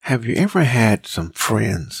Have you ever had some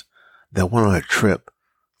friends that went on a trip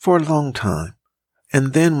for a long time,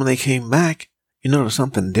 and then when they came back, you noticed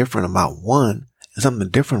something different about one and something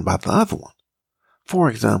different about the other one? For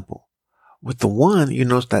example, with the one, you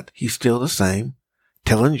notice that he's still the same,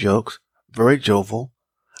 telling jokes, very jovial.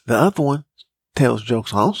 The other one tells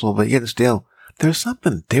jokes also, but yet still, there's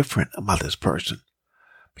something different about this person.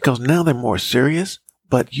 Because now they're more serious,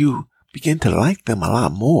 but you begin to like them a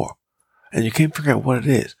lot more. And you can't figure out what it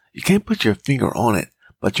is. You can't put your finger on it,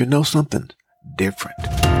 but you know something's different.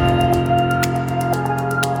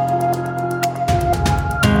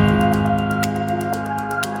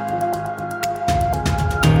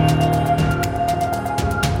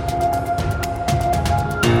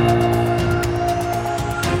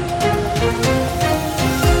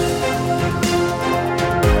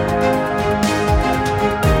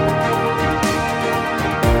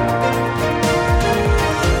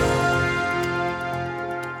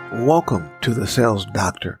 Welcome to the Sales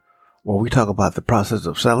Doctor, where we talk about the process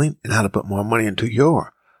of selling and how to put more money into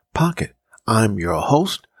your pocket. I'm your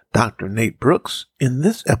host, Dr. Nate Brooks. In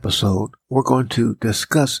this episode, we're going to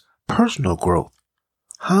discuss personal growth.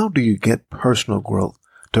 How do you get personal growth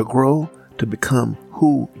to grow to become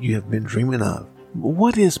who you have been dreaming of?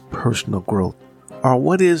 What is personal growth, or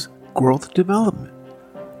what is growth development?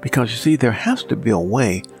 Because you see, there has to be a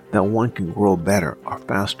way that one can grow better or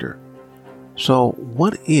faster. So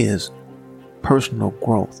what is personal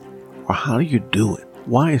growth, or how do you do it?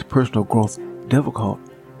 Why is personal growth difficult?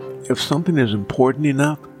 If something is important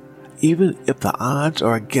enough, even if the odds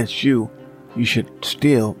are against you, you should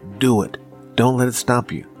still do it. Don't let it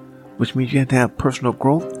stop you, which means you have to have personal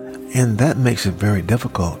growth, and that makes it very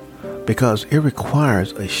difficult because it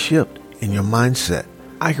requires a shift in your mindset.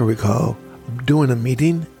 I can recall doing a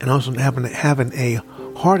meeting and also having a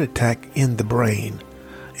heart attack in the brain.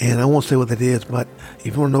 And I won't say what it is, but if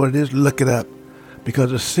you want to know what it is, look it up.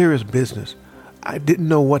 Because it's serious business. I didn't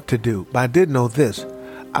know what to do, but I did know this.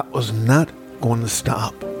 I was not going to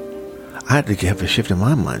stop. I had to have a shift in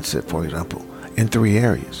my mindset, for example, in 3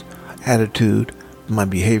 areas: attitude, my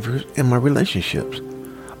behaviors, and my relationships.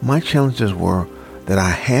 My challenges were that I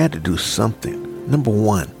had to do something. Number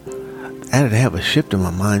one, I had to have a shift in my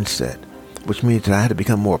mindset, which means that I had to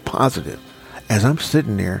become more positive. As I'm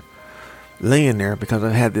sitting there, laying there because I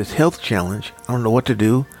had this health challenge. I don't know what to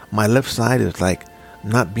do. My left side is like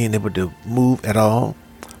not being able to move at all.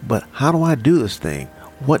 But how do I do this thing?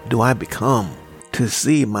 What do I become? To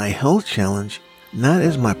see my health challenge not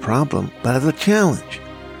as my problem, but as a challenge.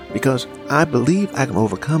 Because I believe I can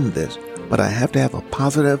overcome this, but I have to have a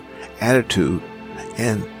positive attitude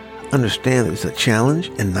and understand that it's a challenge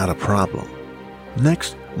and not a problem.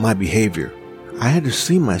 Next, my behavior. I had to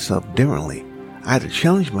see myself differently. I had to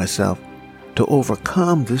challenge myself to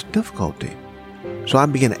overcome this difficulty. So I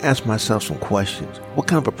began to ask myself some questions. What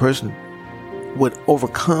kind of a person would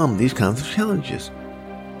overcome these kinds of challenges?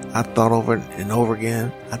 I thought over it and over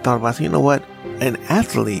again. I thought about, you know what? An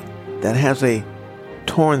athlete that has a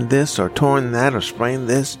torn this or torn that or sprained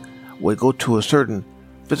this would go to a certain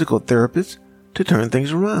physical therapist to turn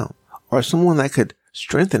things around. Or someone that could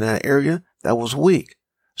strengthen that area that was weak.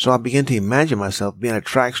 So I began to imagine myself being a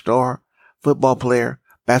track star, football player,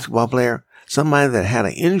 basketball player, somebody that had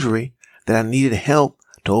an injury that I needed help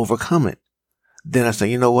to overcome it. Then I said,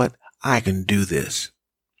 you know what? I can do this.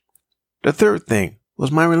 The third thing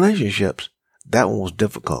was my relationships. That one was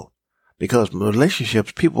difficult because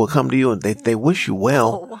relationships, people will come to you and they wish you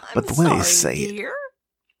well, but the way they say it.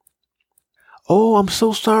 Oh, I'm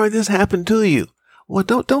so sorry this happened to you. Well,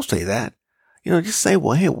 don't say that. Just say,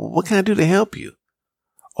 well, hey, what can I do to help you?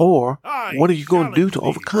 Or what are you going to do to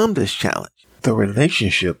overcome this challenge? The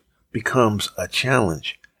relationship becomes a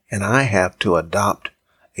challenge, and I have to adopt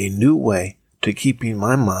a new way to keeping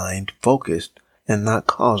my mind focused and not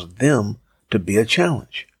cause them to be a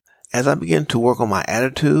challenge. As I begin to work on my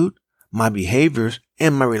attitude, my behaviors,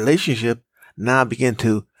 and my relationship, now I begin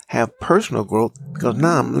to have personal growth because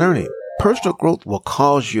now I'm learning. Personal growth will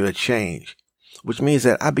cause you to change, which means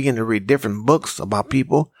that I begin to read different books about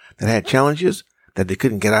people that had challenges that they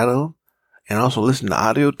couldn't get out of, and also listen to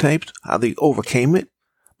audio tapes, how they overcame it.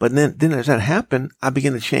 But then as that happened, I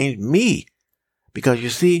began to change me. Because you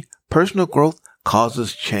see, personal growth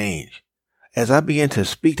causes change. As I began to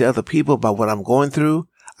speak to other people about what I'm going through,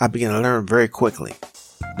 I began to learn very quickly.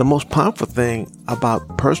 The most powerful thing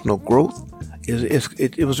about personal growth is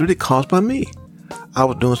it was really caused by me. I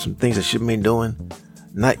was doing some things I shouldn't be doing,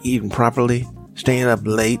 not eating properly, staying up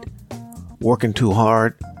late, working too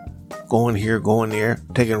hard, going here, going there,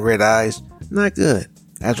 taking red eyes. Not good.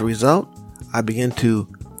 As a result, I began to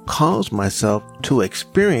cause myself to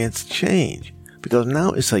experience change, because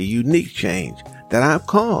now it's a unique change that I've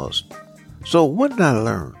caused. So what did I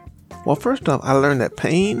learn? Well, first off, I learned that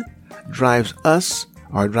pain drives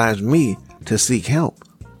me to seek help.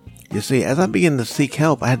 You see, as I began to seek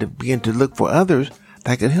help, I had to begin to look for others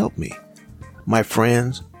that could help me. My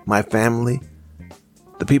friends, my family,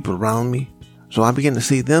 the people around me. So I began to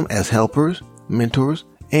see them as helpers, mentors,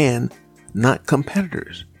 and not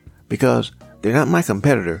competitors, because they're not my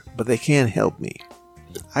competitor, but they can help me.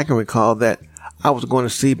 I can recall that I was going to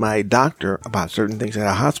see my doctor about certain things at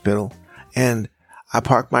a hospital, and I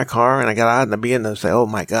parked my car and I got out and I began to say, oh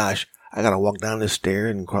my gosh, I got to walk down this stair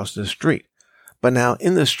and cross this street. But now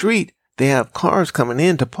in the street, they have cars coming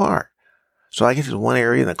in to park. So I get to one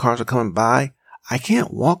area and the cars are coming by. I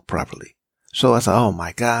can't walk properly. So I said, oh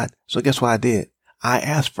my God. So guess what I did? I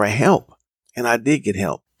asked for help, and I did get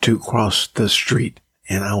help to cross the street,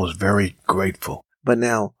 and I was very grateful. But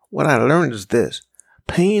now what I learned is this: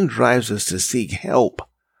 pain drives us to seek help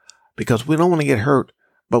because we don't want to get hurt,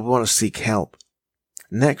 but we want to seek help.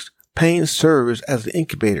 Next, pain serves as an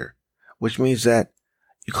incubator, which means that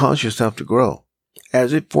you cause yourself to grow.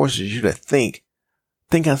 As it forces you to think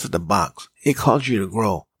outside the box. It causes you to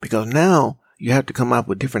grow because now you have to come up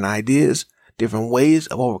with different ideas, different ways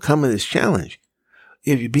of overcoming this challenge.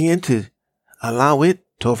 If you begin to allow it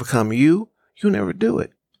to overcome you, you'll never do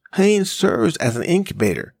it. Pain serves as an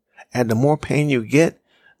incubator, and the more pain you get,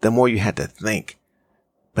 the more you have to think.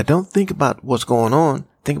 But don't think about what's going on.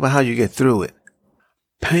 Think about how you get through it.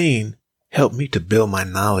 Pain helped me to build my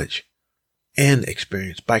knowledge and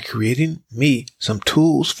experience by creating me some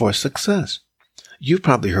tools for success. You've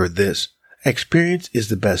probably heard this: experience is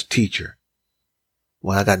the best teacher.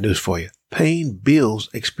 Well, I got news for you. Pain builds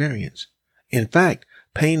experience. In fact,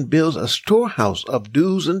 pain builds a storehouse of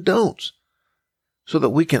do's and don'ts so that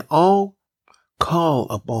we can all call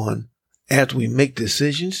upon as we make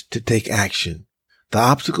decisions to take action. The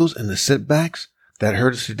obstacles and the setbacks that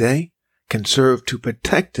hurt us today can serve to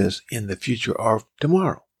protect us in the future or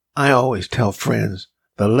tomorrow. I always tell friends,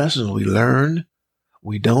 the lessons we learn,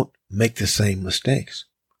 we don't make the same mistakes.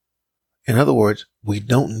 In other words, we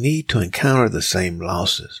don't need to encounter the same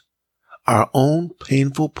losses. Our own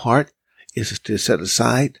painful part is to set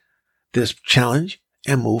aside this challenge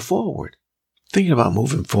and move forward. Thinking about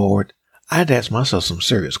moving forward, I had to ask myself some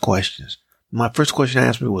serious questions. My first question I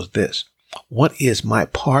asked me was this: what is my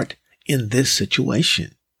part in this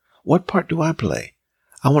situation? What part do I play?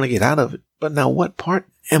 I want to get out of it, but now what part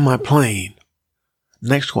am I playing?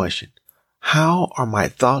 Next question: how are my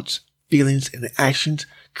thoughts, feelings, and actions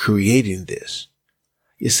creating this?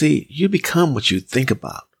 You see, you become what you think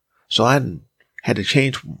about. So I had to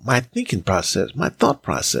change my thinking process, my thought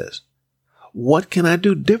process. What can I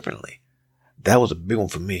do differently? That was a big one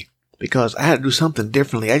for me because I had to do something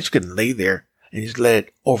differently. I just couldn't lay there and just let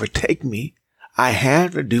it overtake me. I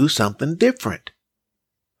had to do something different.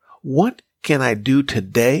 What can I do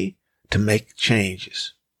today to make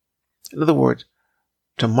changes? In other words,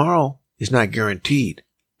 tomorrow is not guaranteed,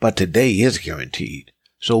 but today is guaranteed.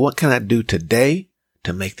 So what can I do today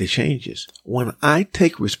to make the changes? When I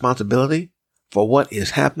take responsibility for what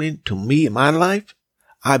is happening to me in my life,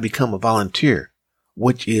 I become a volunteer,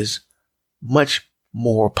 which is much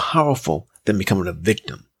more powerful than becoming a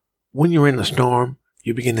victim. When you're in a storm,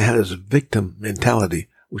 you begin to have this victim mentality,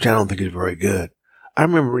 which I don't think is very good. I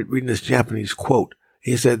remember reading this Japanese quote.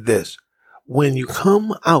 He said this: when you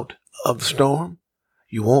come out of the storm,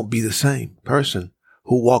 you won't be the same person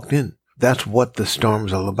who walked in. That's what the storm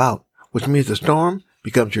is all about, which means the storm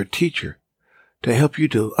becomes your teacher to help you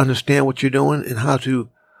to understand what you're doing and how to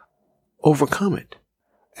overcome it.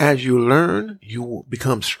 As you learn, you will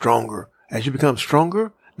become stronger. As you become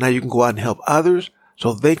stronger, now you can go out and help others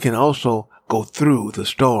so they can also go through the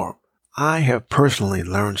storm. I have personally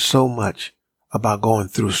learned so much about going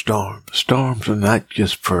through storms. Storms are not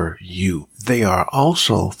just for you. They are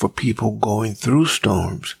also for people going through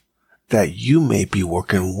storms that you may be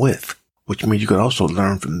working with, which means you can also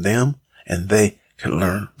learn from them and they can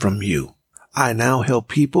learn from you. I now help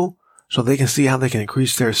people so they can see how they can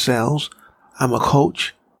increase their sales. I'm a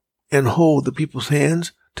coach and hold the people's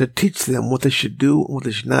hands to teach them what they should do and what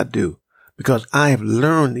they should not do, because I have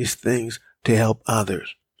learned these things to help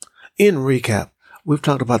others. In recap, we've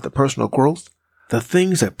talked about the personal growth, the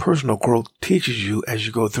things that personal growth teaches you as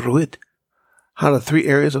you go through it, how the 3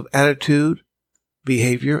 areas of attitude,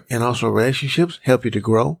 behavior, and also relationships help you to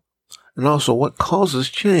grow, and also what causes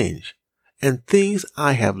change, and things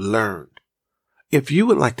I have learned. If you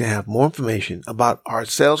would like to have more information about our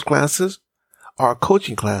sales classes, our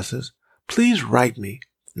coaching classes, please write me,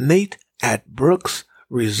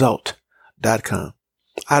 Nate@brooksresult.com.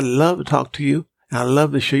 I'd love to talk to you, and I'd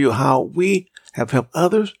love to show you how we have helped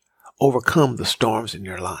others overcome the storms in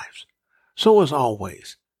your lives. So as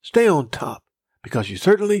always, stay on top because you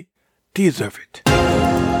certainly deserve it.